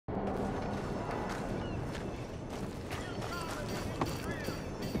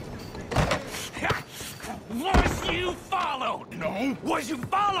followed! No. Was you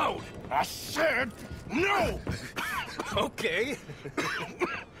followed? I said no! Okay.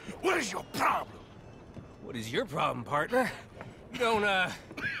 What is your problem? What is your problem, partner?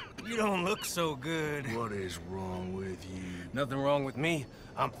 You don't look so good. What is wrong with you? Nothing wrong with me.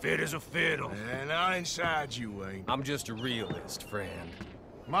 I'm fit as a fiddle. And not inside you ain't. I'm just a realist, friend.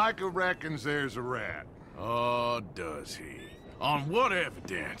 Micah reckons there's a rat. Oh, does he? On what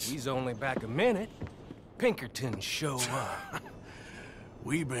evidence? He's only back a minute. Pinkerton show up.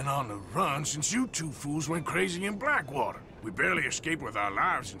 We've been on the run since you two fools went crazy in Blackwater. We barely escaped with our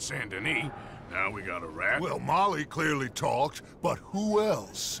lives in Saint Denis. Now we got a rat. Well, Molly clearly talked, but who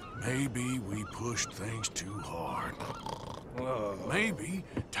else? Maybe we pushed things too hard. Whoa. Maybe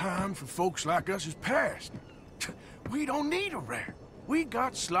time for folks like us is past. We don't need a rat. We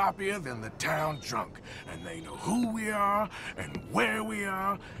got sloppier than the town drunk, and they know who we are, and where we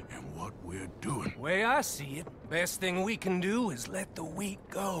are, and what we're doing. Way I see it, best thing we can do is let the week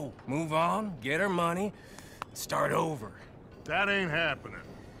go. Move on, get our money, start over. That ain't happening.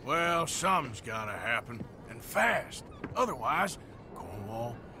 Well, something's gotta happen, and fast. Otherwise,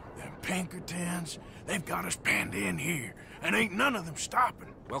 Cornwall, them Pinkertons, they've got us penned in here, and ain't none of them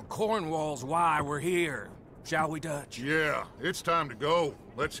stopping. Well, Cornwall's why we're here. Shall we, Dutch? Yeah, it's time to go.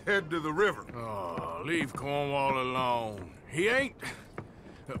 Let's head to the river. Oh, leave Cornwall alone. He ain't...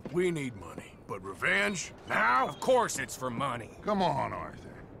 We need money, but revenge? Now? Of course it's for money. Come on, Arthur.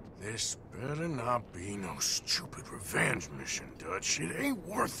 This better not be no stupid revenge mission, Dutch. It ain't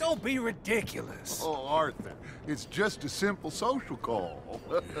worth it. Don't be ridiculous. Oh, Arthur, it's just a simple social call.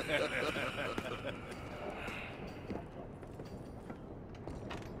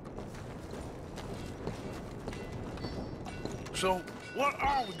 So, what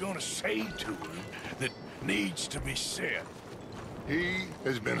are we gonna say to him that needs to be said? He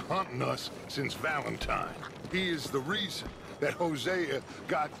has been hunting us since Valentine. He is the reason that Hosea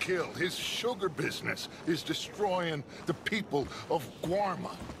got killed. His sugar business is destroying the people of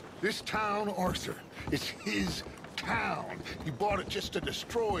Guarma. This town, Arthur, is his town. He bought it just to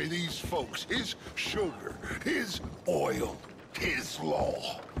destroy these folks. His sugar, his oil, his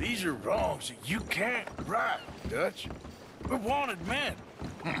law. These are wrongs that you can't right, Dutch. We're wanted men.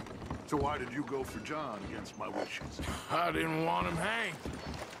 So why did you go for John against my wishes? I didn't want him hanged.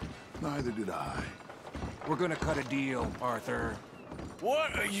 Neither did I. We're gonna cut a deal, Arthur.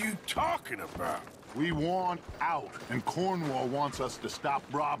 What are you talking about? We want out, and Cornwall wants us to stop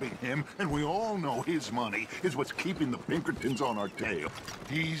robbing him, and we all know his money is what's keeping the Pinkertons on our tail.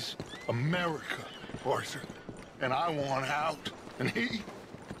 He's America, Arthur, and I want out, and he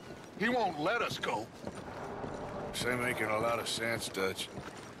won't let us go. This ain't making a lot of sense, Dutch.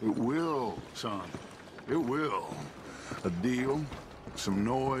 It will, son. It will. A deal, some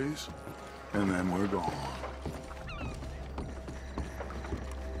noise, and then we're gone.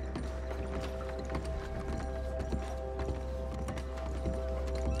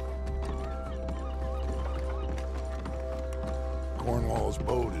 Cornwall's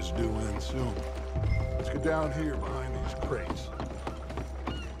boat is due in soon. Let's get down here behind these crates.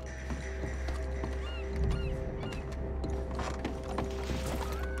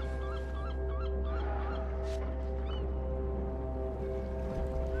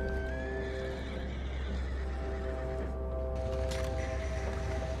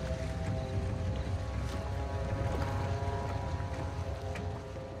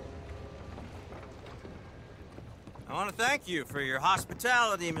 I want to thank you for your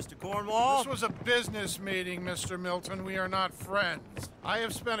hospitality, Mr. Cornwall. This was a business meeting, Mr. Milton. We are not friends. I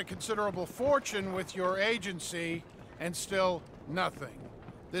have spent a considerable fortune with your agency, and still nothing.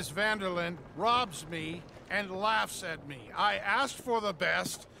 This Vanderlyn robs me and laughs at me. I asked for the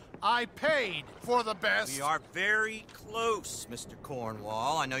best. I paid for the best. We are very close, Mr.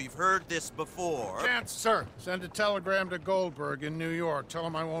 Cornwall. I know you've heard this before. Chance, sir, send a telegram to Goldberg in New York. Tell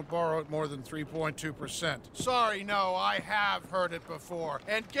him I won't borrow at more than 3.2%. Sorry, no, I have heard it before.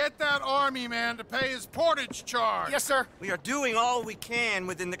 And get that army man to pay his portage charge. Yes, sir. We are doing all we can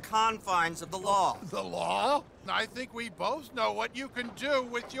within the confines of the law. The law? I think we both know what you can do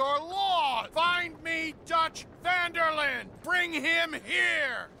with your law. Find me Dutch Vanderlyn. Bring him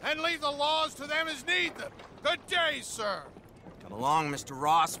here. And leave the laws to them as need them. Good day, sir. Come along, Mr.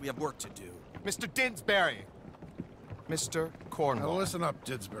 Ross. We have work to do. Mr. Didsbury. Mr. Cornwall. Now listen up,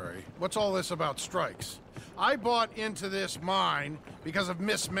 Didsbury. What's all this about strikes? I bought into this mine because of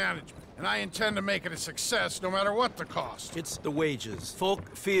mismanagement, and I intend to make it a success no matter what the cost. It's the wages.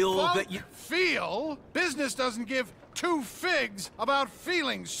 Folk feel Folk that you... feel? Business doesn't give two figs about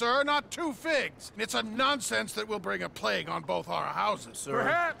feelings, sir, not two figs. It's a nonsense that will bring a plague on both our houses, sir.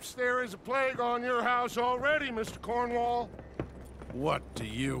 Perhaps there is a plague on your house already, Mr. Cornwall. What do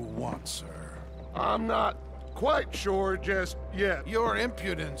you want, sir? I'm not quite sure just yet. Your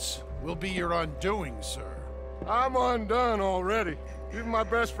impudence will be your undoing, sir. I'm undone already. Even my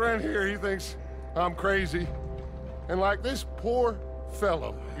best friend here, he thinks I'm crazy. And like this poor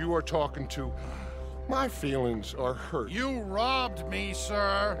fellow you are talking to, my feelings are hurt. You robbed me,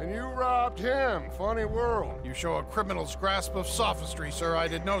 sir. And you robbed him. Funny world. You show a criminal's grasp of sophistry, sir. I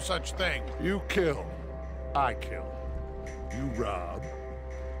did no such thing. You kill. I kill. You rob.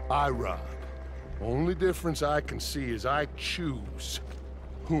 I rob. Only difference I can see is I choose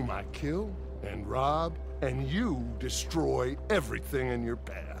whom I kill and rob, and you destroy everything in your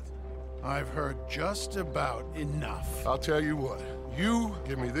path. I've heard just about enough. I'll tell you what. You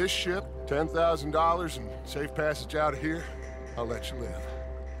give me this ship, $10,000, and safe passage out of here, I'll let you live.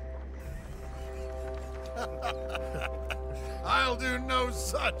 I'll do no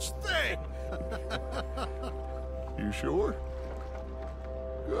such thing. You sure?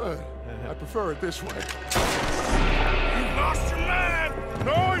 Good. I prefer it this way. You lost your mind!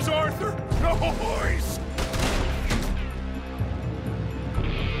 Noise, Arthur! Noise!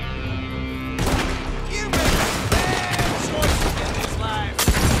 You make bad choices in this life.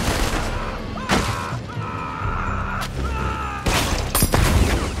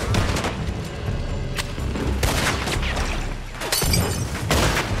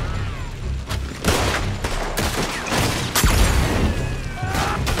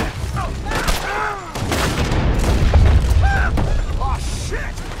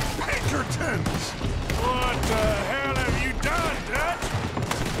 What the hell have you done, Dutch?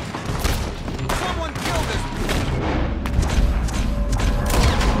 Someone killed this.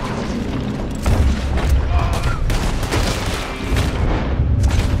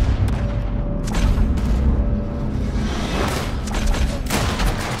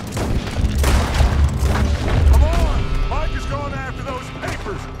 Come on! Mike is going after those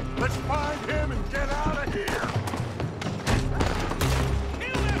papers. Let's find him and get out of here.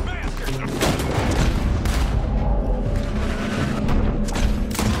 Kill that bastard!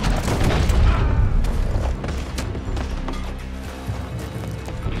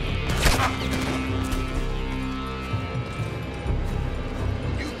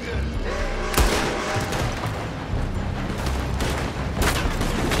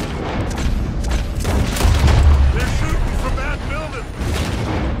 They're shooting from that building.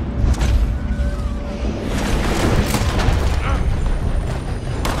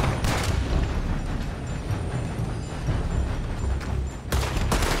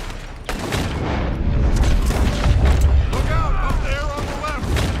 Look out, up there on the left.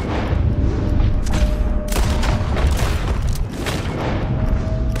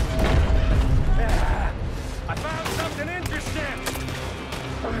 I found something interesting.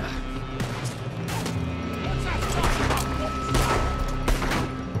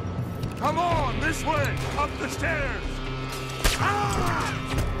 Come on, this way, up the stairs. Ah!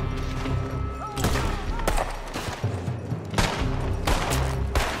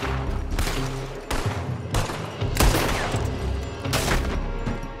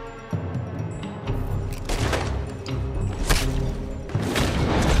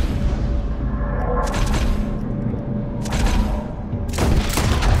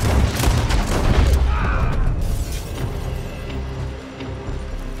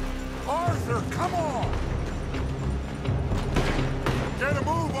 Arthur, come on! Get a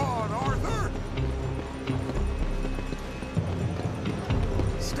move on, Arthur!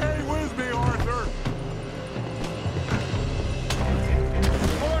 Stay with me, Arthur!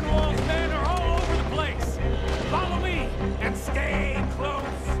 Cornwall's men are all over the place. Follow me and stay close.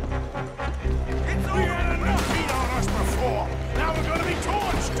 We had enough heat on us before! Now we're gonna be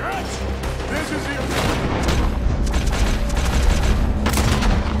torched, Dutch! This is it!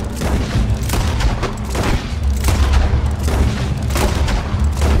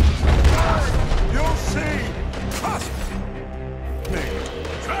 You'll see! Trust me!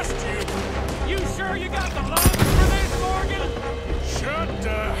 Trust you! You sure you got the lungs for this, Morgan? Shut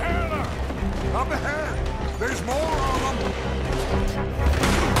the hell up! Up ahead! There's more of them!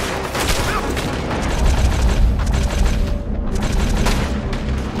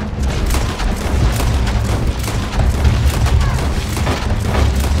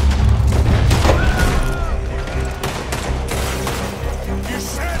 You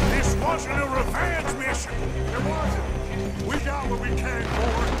said this wasn't a revenge mission! It wasn't! We got what we came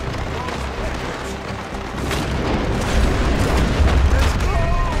for! Let's go!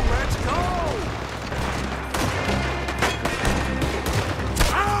 Let's go!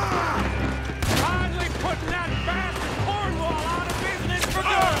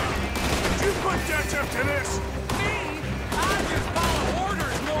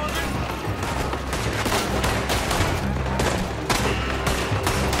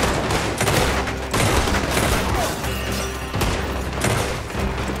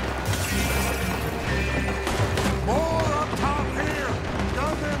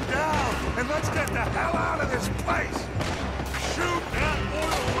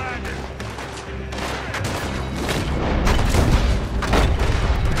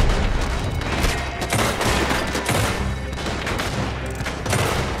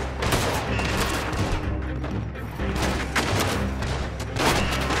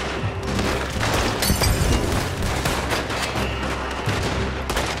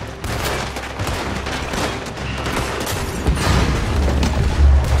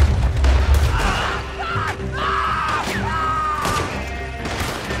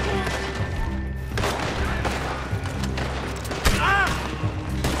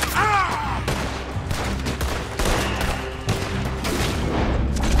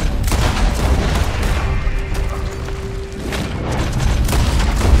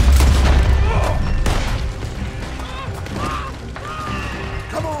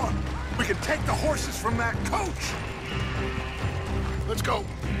 that coach! Let's go.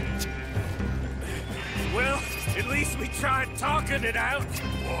 Well, at least we tried talking it out.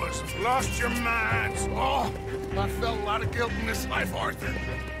 Boys have lost your minds. Oh, I felt a lot of guilt in this life, Arthur.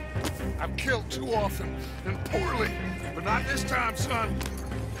 I've killed too often and poorly, but not this time, son.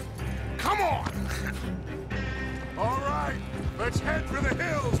 Come on! All right, let's head for the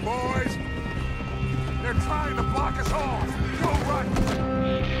hills, boys. They're trying to block us off. Go right.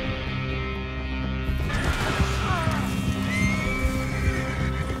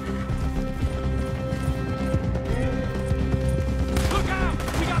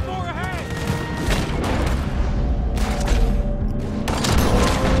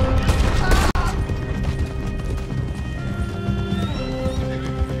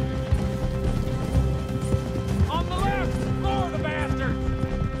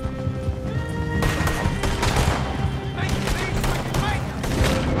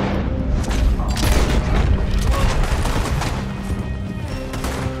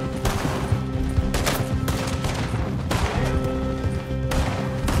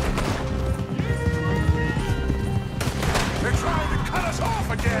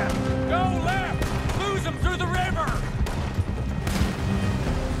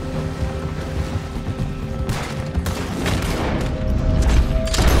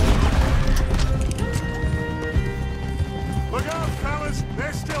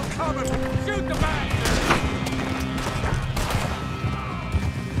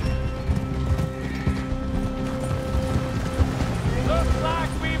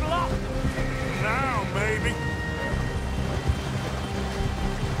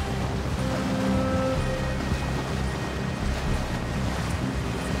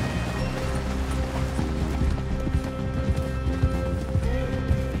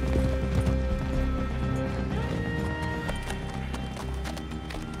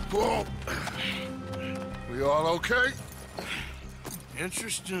 Whoa. We all okay?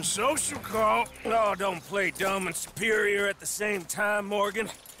 Interesting social call. Oh, don't play dumb and superior at the same time, Morgan.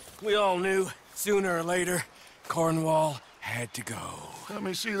 We all knew, sooner or later, Cornwall had to go. Let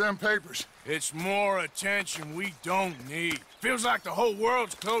me see them papers. It's more attention we don't need. Feels like the whole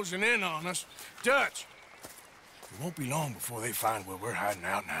world's closing in on us. Dutch. It won't be long before they find where we're hiding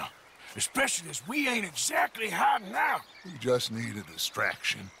out now. Especially as we ain't exactly hiding out. We just need a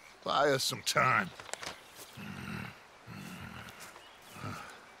distraction. Buy us some time.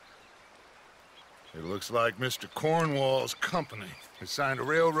 It looks like Mr. Cornwall's company has signed a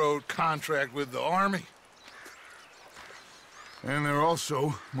railroad contract with the Army. And they're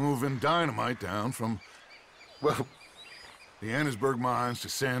also moving dynamite down from, well, the Annesburg mines to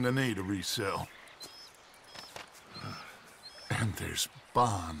Saint Denis to resell. And there's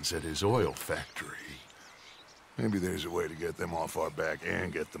bonds at his oil factory. Maybe there's a way to get them off our back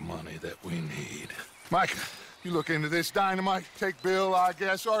and get the money that we need. Mike, you look into this dynamite. Take Bill, I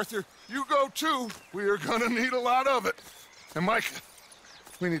guess. Arthur, you go too. We are gonna need a lot of it. And Mike,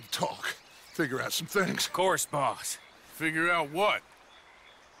 we need to talk. Figure out some things. Of course, boss. Figure out what?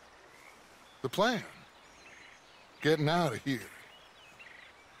 The plan. Getting out of here.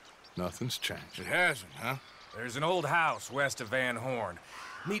 Nothing's changed. It hasn't, huh? There's an old house west of Van Horn.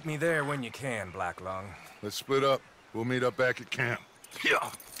 Meet me there when you can, Black Lung. Let's split up. We'll meet up back at camp.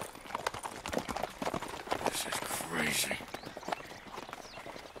 Yeah. This is crazy.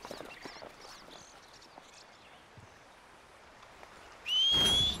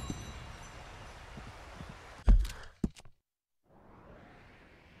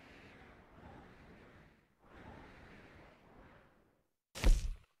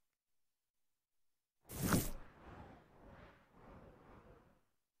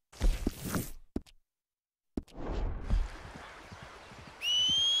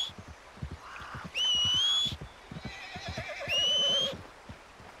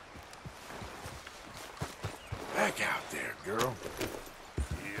 Back out there, girl.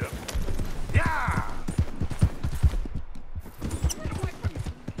 Yep. Yeah! Get away from me!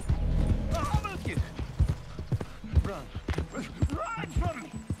 I'll move you! Run. Run from me!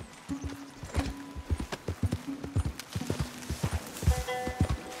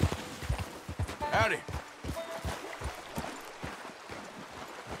 Howdy.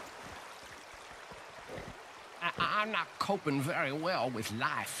 I'm not coping very well with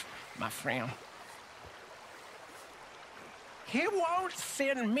life, my friend. He won't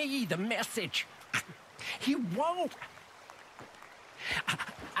send me the message. He won't.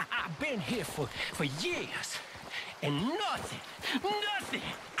 I've been here for years, and nothing.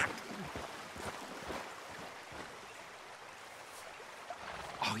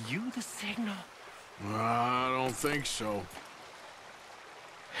 Are you the signal? I don't think so.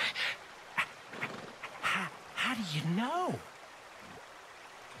 do you know?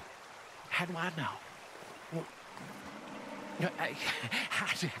 How do I know? Well,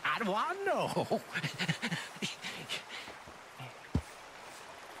 how do I know?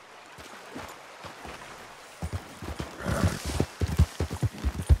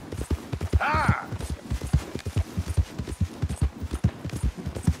 Ah!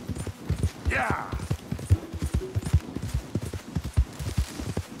 Yeah!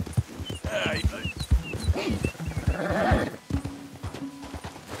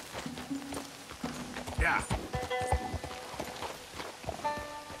 Yeah.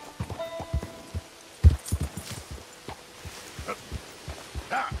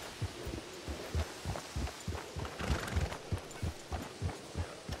 Ah.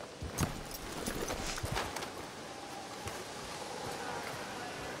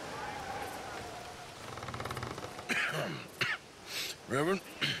 Reverend?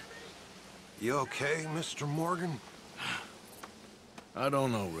 You okay, Mr. Morgan? I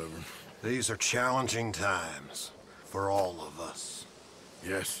don't know, Reverend. These are challenging times for all of us.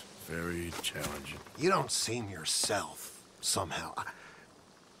 Yes, very challenging. You don't seem yourself, somehow.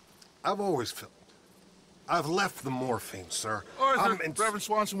 I've always felt... I've left the morphine, sir. Arthur, Reverend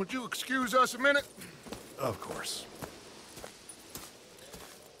Swanson, would you excuse us a minute? Of course.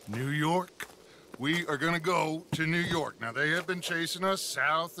 New York. We are gonna go to New York. Now, they have been chasing us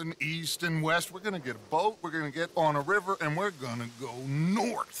south and east and west. We're gonna get a boat, we're gonna get on a river, and we're gonna go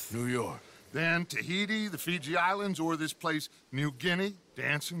north. New York. Then Tahiti, the Fiji Islands, or this place, New Guinea,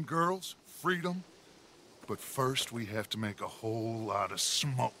 dancing girls, freedom. But first, we have to make a whole lot of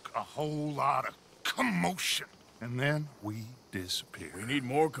smoke, a whole lot of commotion. And then we disappear. We need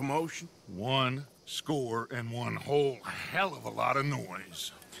more commotion? 1 score and 1 whole hell of a lot of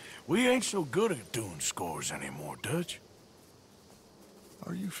noise. We ain't so good at doing scores anymore, Dutch.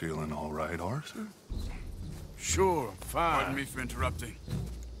 Are you feeling all right, Arthur? Sure, I'm fine. Pardon me for interrupting.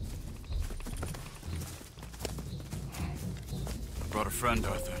 I brought a friend,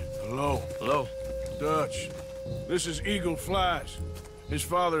 Arthur. Hello. Hello. Dutch. This is Eagle Flies. His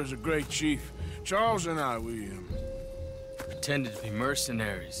father is a great chief. Charles and I, we pretended to be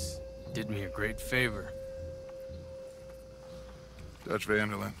mercenaries. Did me a great favor. Dutch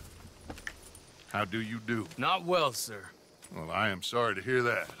Vanderlyn, how do you do? Not well, sir. Well, I am sorry to hear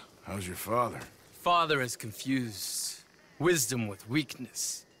that. How's your father? Father has confused wisdom with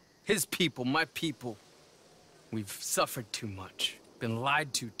weakness. His people, my people. We've suffered too much. Been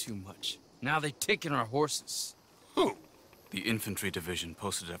lied to too much. Now they've taken our horses. Who? The infantry division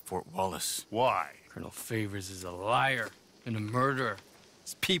posted at Fort Wallace. Why? Colonel Favors is a liar and a murderer.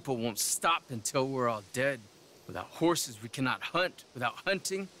 His people won't stop until we're all dead. Without horses, we cannot hunt. Without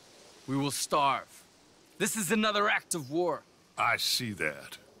hunting, we will starve. This is another act of war. I see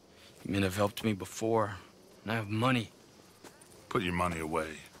that. You men have helped me before, and I have money. Put your money away,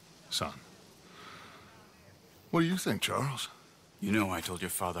 son. What do you think, Charles? You know I told your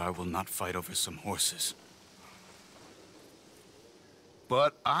father I will not fight over some horses.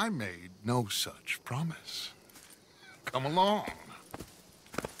 But I made no such promise. Come along.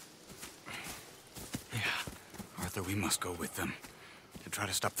 Yeah, Arthur, we must go with them to try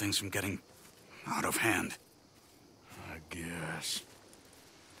to stop things from getting out of hand. I guess.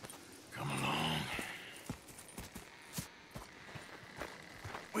 Come along.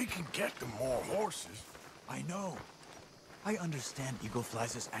 We can get them more horses. I know. I understand Eagle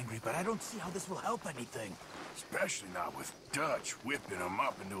Flies is angry, but I don't see how this will help anything. Especially not with Dutch whipping them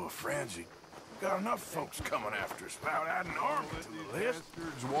up into a frenzy. Got enough folks coming after us without adding army to the list.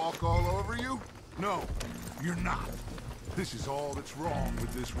 Bastards walk all over you? No, you're not. This is all that's wrong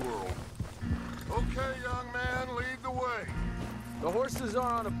with this world. Okay, young man, lead the way. The horses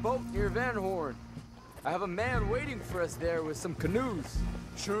are on a boat near Van Horn. I have a man waiting for us there with some canoes.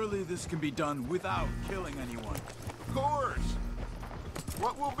 Surely this can be done without killing anyone. Of course.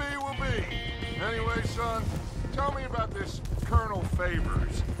 What will be, will be. Anyway, son, tell me about this Colonel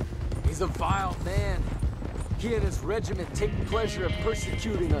Favors. He's a vile man. He and his regiment take pleasure in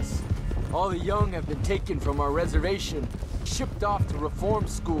persecuting us. All the young have been taken from our reservation, shipped off to reform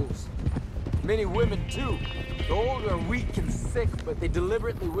schools. Many women, too. The old are weak and sick, but they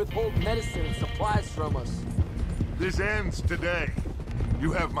deliberately withhold medicine and supplies from us. This ends today.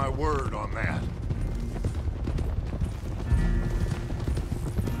 You have my word on that.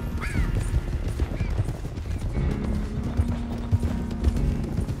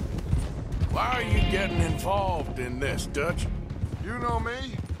 Why are you getting involved in this, Dutch? You know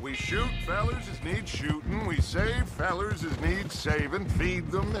me. We shoot fellers as need shooting. We save fellers as need saving.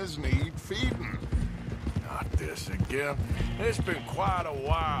 Feed them as need feeding. Not this again. It's been quite a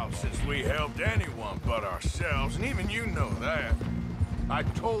while since we helped anyone but ourselves, and even you know that. I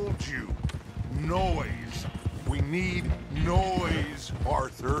told you. Noise. We need noise,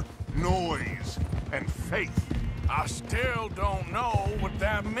 Arthur. Noise. And faith. I still don't know what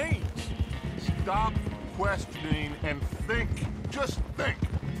that means. Stop questioning and think. Just think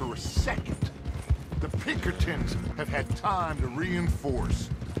for a second. The Pinkertons have had time to reinforce.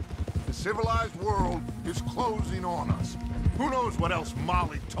 The civilized world is closing on us. Who knows what else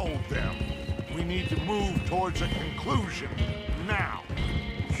Molly told them? We need to move towards a conclusion now.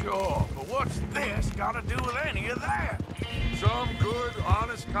 Sure, but what's this got to do with any of that? Some good,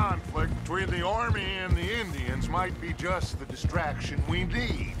 honest conflict between the army and the Indians might be just the distraction we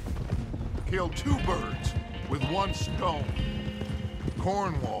need. Kill two birds with one stone.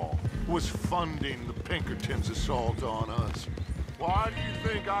 Cornwall was funding the Pinkertons' assault on us. Why do you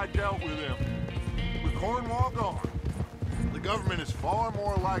think I dealt with him? With Cornwall gone, the government is far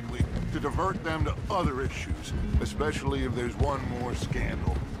more likely to divert them to other issues, especially if there's one more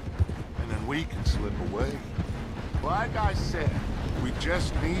scandal. And then we can slip away. Like I said, we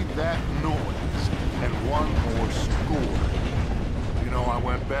just need that noise and one more score. You know, I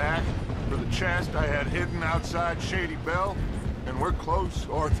went back for the chest I had hidden outside Shady Belle, and we're close,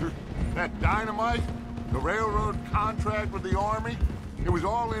 Arthur. That dynamite, the railroad contract with the army, it was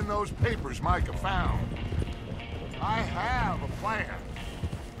all in those papers Micah found. I have a plan.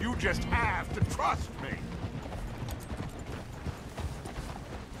 You just have to trust me.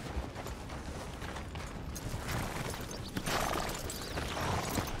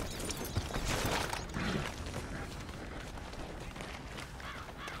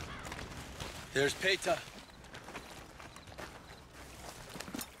 There's Peta.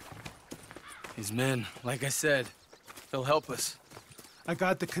 His men, like I said, they'll help us. I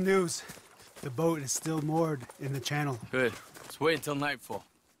got the canoes. The boat is still moored in the channel. Good. Let's wait until nightfall.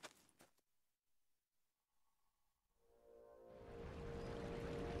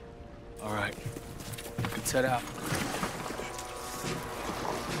 All right. Let's head out.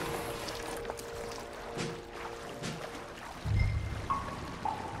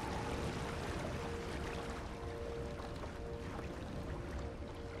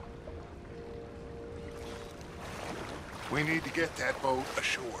 We need to get that boat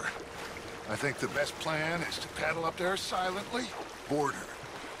ashore. I think the best plan is to paddle up there silently, board her.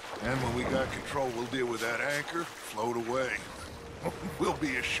 And when we got control, we'll deal with that anchor, float away. We'll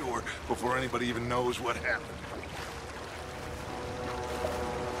be ashore before anybody even knows what happened.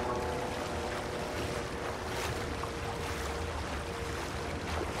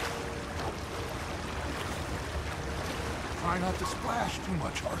 Try not to splash too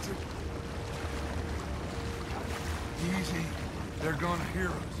much, Arthur. Easy. They're gonna hear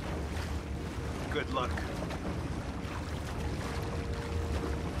us. Good luck.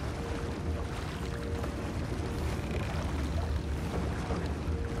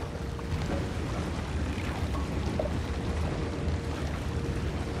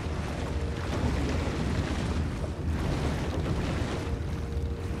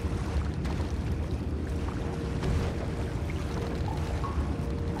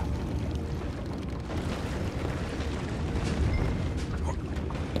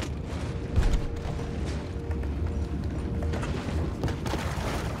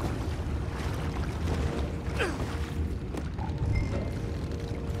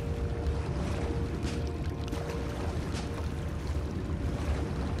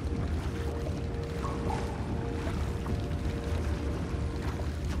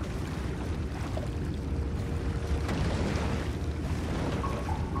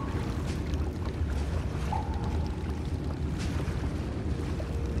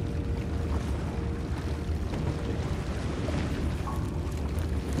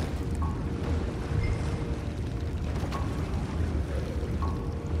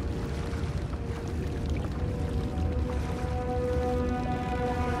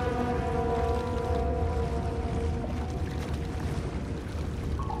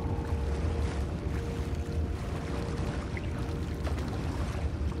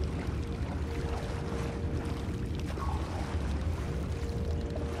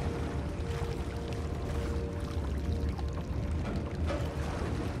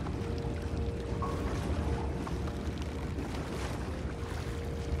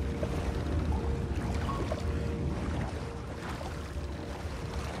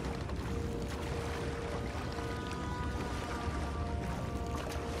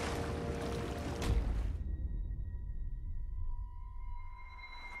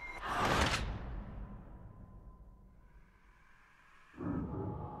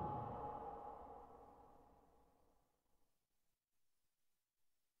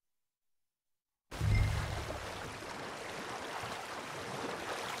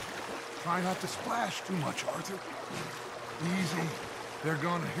 Try not to splash too much, Arthur. Easy. They're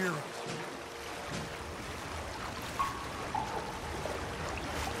gonna hear us.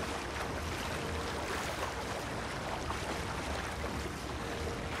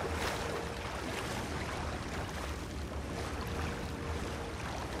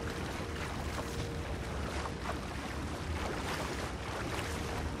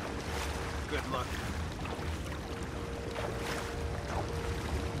 Good luck.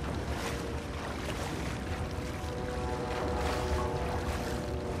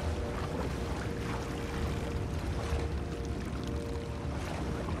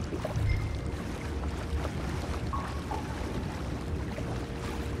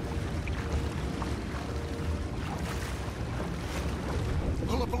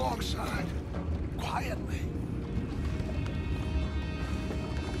 Pull up alongside. Quietly.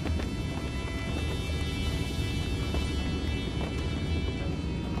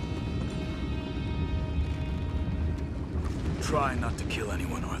 Try not to kill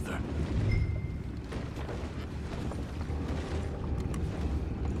anyone, Arthur.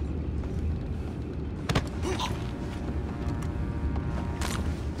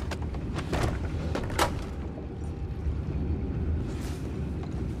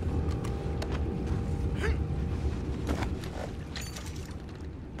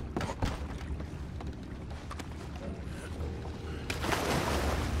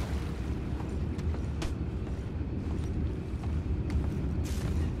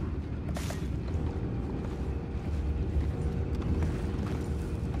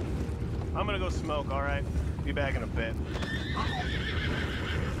 I'm gonna go smoke, all right? Be back in a bit.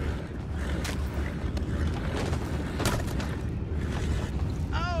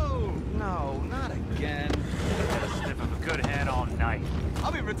 Oh, no, not again. Had a sniff of a good head all night.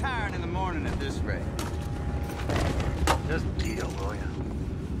 I'll be retiring in the morning at this rate. Just deal, will ya?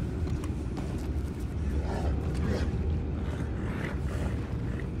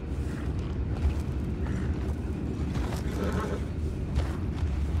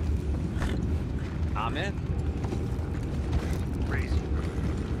 I'm in. Crazy.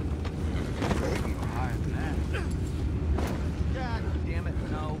 Higher than that. God damn it,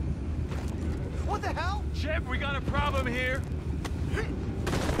 no. What the hell? Shep, we got a problem here.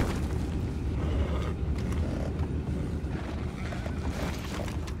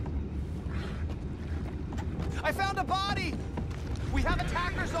 I found a body! We have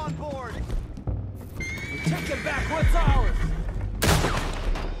attackers on board! Take it back, what's ours?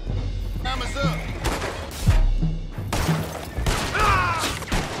 Time is up!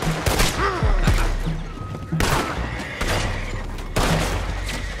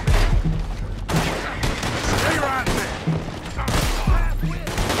 Stay right there.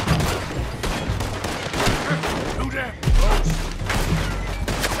 Do that, folks.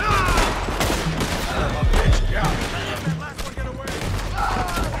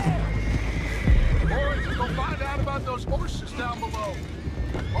 Boys, go find out about those horses down below.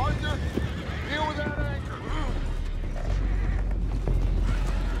 Arthur, deal with that anchor.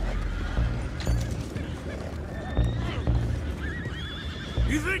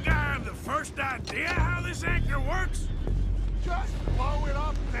 You think I have the first idea how this anchor works? Just blow it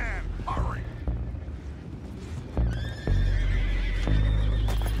up then. Hurry.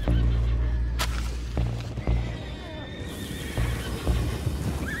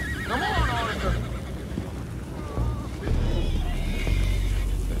 Come on, Arthur.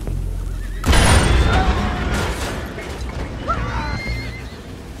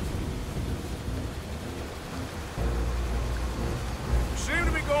 Seem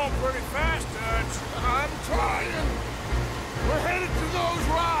to be going pretty fast, Dutch. I'm trying. We're headed to those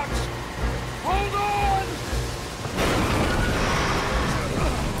rocks. Hold on.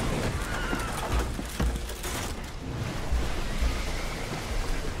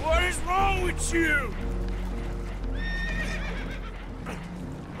 What is wrong with you?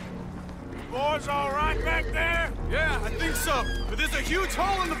 Boys all right back there? Yeah, I think so. But there's a huge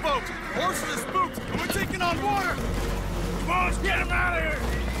hole in the boat. Horses are spooked, and we're taking on water. Come on, let's get him out of here!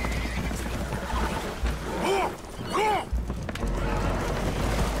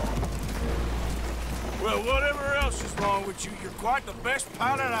 Well, whatever else is wrong with you, you're quite the best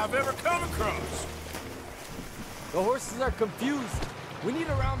pilot I've ever come across. The horses are confused. We need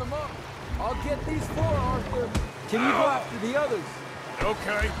to round them up. I'll get these four, Arthur. Can you go after the others?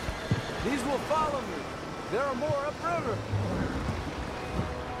 Okay. These will follow me. There are more upriver.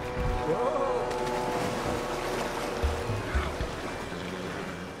 Whoa.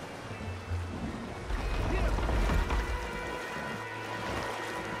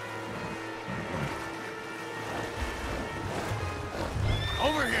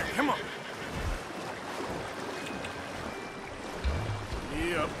 Over here, come on.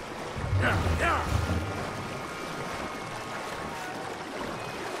 Yep. Yeah, yeah.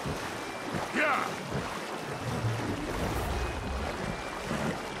 Yeah.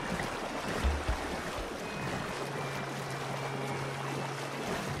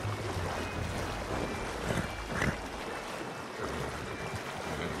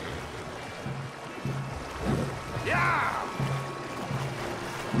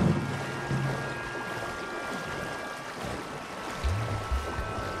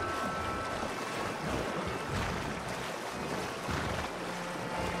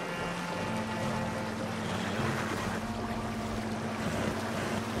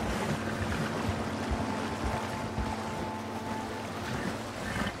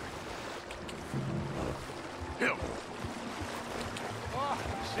 Yeah.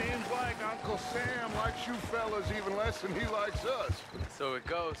 Seems like Uncle Sam likes you fellas even less than he likes us. So it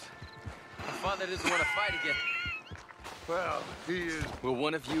goes. My father doesn't want to fight again. Well, he is... Will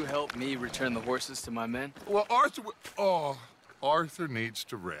one of you help me return the horses to my men? Well, Arthur... Oh, Arthur needs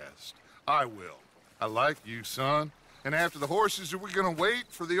to rest. I will. I like you, son. And after the horses, are we gonna wait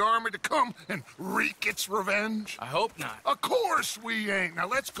for the army to come and wreak its revenge? I hope not. Of course we ain't. Now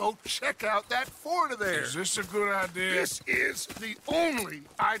let's go check out that fort of theirs. Is this a good idea? This is the only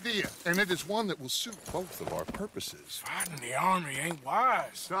idea, and it is one that will suit both of our purposes. Fighting the army ain't wise.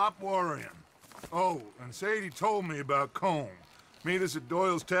 Stop worrying. Oh, and Sadie told me about Combe. Meet us at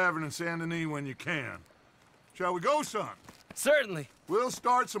Doyle's Tavern in Saint Denis when you can. Shall we go, son? Certainly. We'll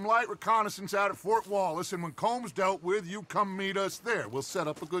start some light reconnaissance out at Fort Wallace, and when Combs dealt with, you come meet us there. We'll set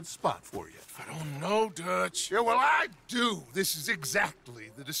up a good spot for you. I don't know, Dutch. Yeah, well, I do. This is exactly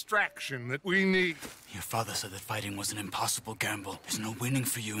the distraction that we need. Your father said that fighting was an impossible gamble. There's no winning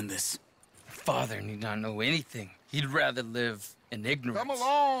for you in this. Father need not know anything. He'd rather live in ignorance. Come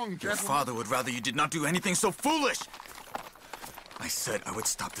along, Your gentlemen. father would rather you did not do anything so foolish. I said I would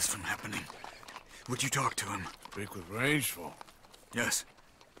stop this from happening. Would you talk to him? Speak with Rangeful. Yes.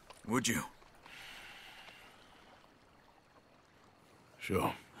 Would you?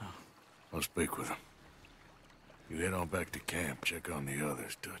 Sure. I'll speak with him. You head on back to camp, check on the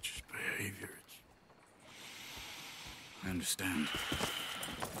others. Dutch's behavior, I understand.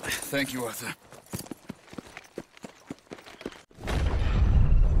 Thank you, Arthur.